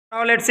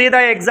Now let's see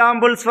the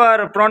examples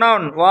for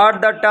pronoun. What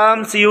the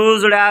terms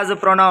used as a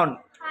pronoun?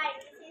 Hi,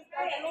 this is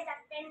the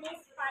pen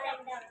is fallen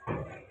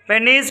down.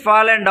 Pen is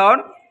fallen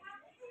down.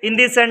 In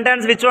this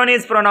sentence, which one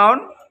is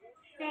pronoun?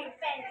 Pen.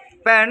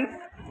 Pen.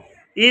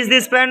 Is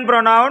this pen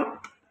pronoun?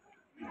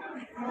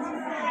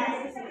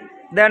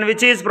 Then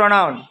which is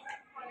pronoun?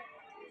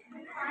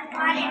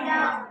 Fallen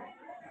down.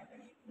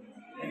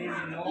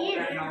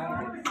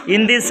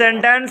 In this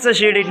sentence,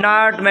 she did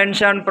not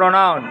mention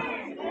pronoun.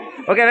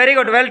 Okay, very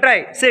good. Well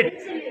try.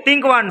 Sit.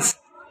 Think once.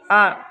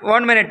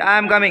 1 minute. I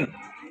am coming.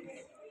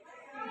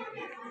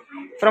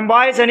 From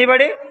boys,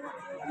 anybody?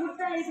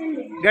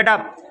 Get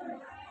up.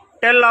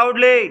 Tell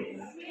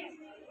loudly.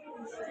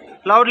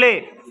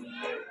 Loudly.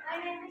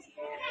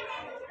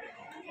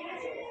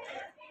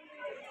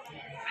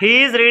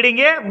 He is reading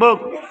a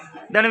book.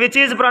 Then which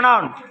is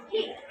pronoun?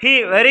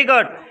 He. Very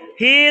good.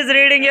 He is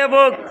reading a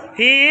book.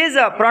 He is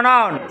a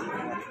pronoun.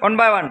 One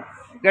by one.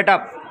 Get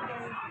up.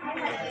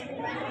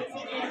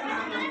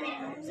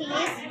 She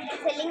is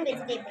selling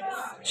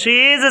vegetables.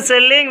 She is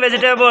selling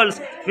vegetables.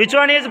 Which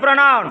one is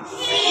pronoun?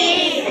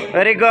 She.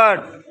 Very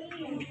good.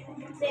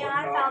 They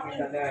are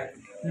talking.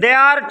 They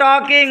are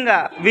talking.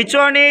 Which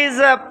one is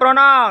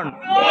pronoun?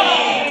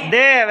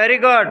 They. Very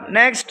good.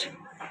 Next.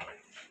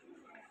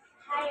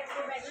 Hi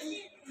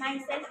everybody.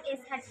 Myself is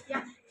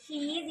Harsha. She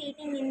is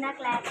eating in the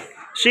class.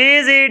 She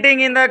is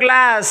eating in the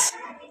class.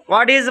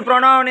 What is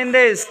pronoun in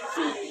this?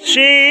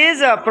 She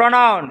is a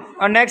pronoun.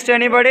 Next,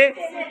 anybody?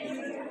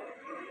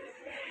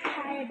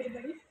 Hi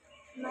everybody.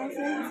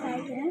 Myself is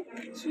Aigran.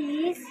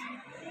 She is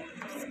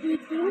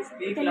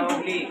speaking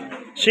Telugu.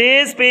 She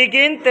is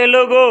speaking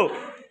Telugu.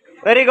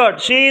 Very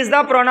good. She is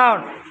the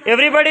pronoun.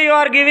 Everybody, you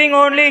are giving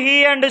only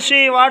he and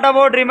she. What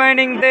about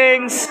remaining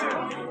things?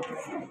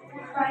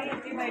 Hi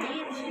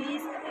everybody. She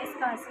is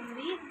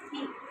Kasimbi.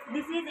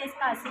 This is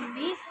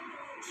Kasimbi.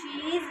 She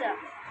is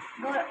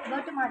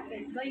going to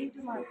market.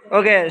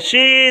 Okay,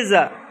 she is.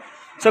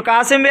 So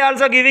Kasimbi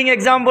also giving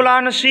example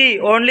on she.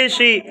 Only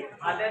she.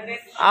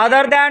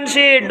 Other than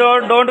she,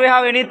 don't we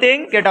have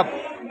anything? Get up.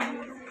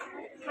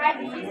 Hi,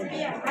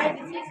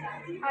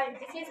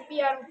 this is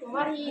P.R.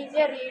 Kumar. He is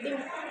reading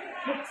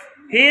books.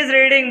 He is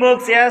reading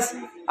books. Yes.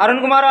 Arun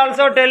Kumar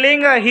also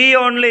telling he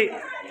only.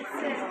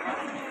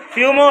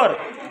 Few more.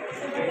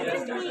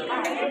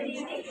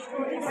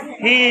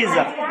 He is.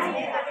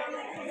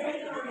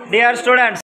 Dear students.